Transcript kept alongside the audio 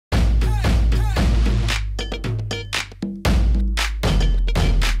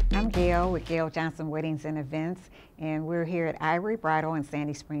Gail with Gail Johnson Weddings and Events, and we're here at Ivory Bridal in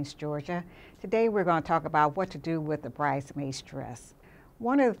Sandy Springs, Georgia. Today we're going to talk about what to do with the bridesmaid's dress.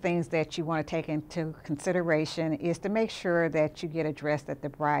 One of the things that you want to take into consideration is to make sure that you get a dress that the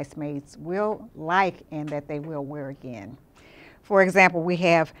bridesmaids will like and that they will wear again. For example, we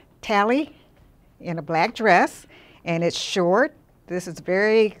have Tally in a black dress, and it's short. This is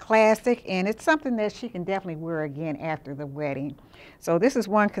very classic, and it's something that she can definitely wear again after the wedding. So this is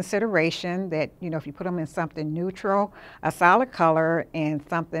one consideration that, if you put them in something neutral, a solid color, and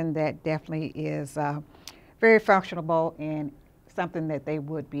something that definitely is very functional and something that they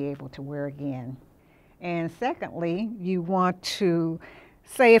would be able to wear again. And secondly, you want to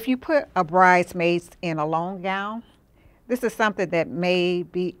say if you put a bridesmaid in a long gown, this is something that may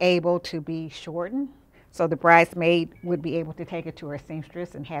be able to be shortened. So the bridesmaid would be able to take it to her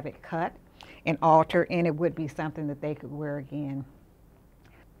seamstress and have it cut and altered, and it would be something that they could wear again.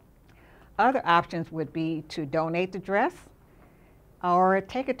 Other options would be to donate the dress or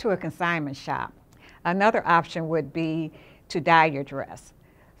take it to a consignment shop. Another option would be to dye your dress.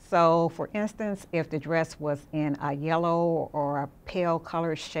 So for instance, if the dress was in a yellow or a pale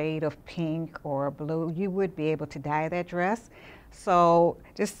colored shade of pink or blue, you would be able to dye that dress. So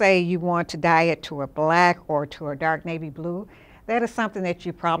just say you want to dye it to a black or to a dark navy blue. That is something that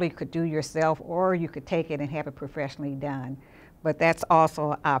you probably could do yourself, or you could take it and have it professionally done. But that's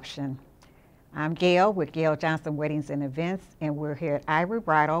also an option. I'm Gail with Gail Johnson Weddings and Events, and we're here at Ivory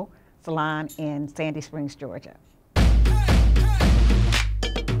Bridal Salon in Sandy Springs, Georgia.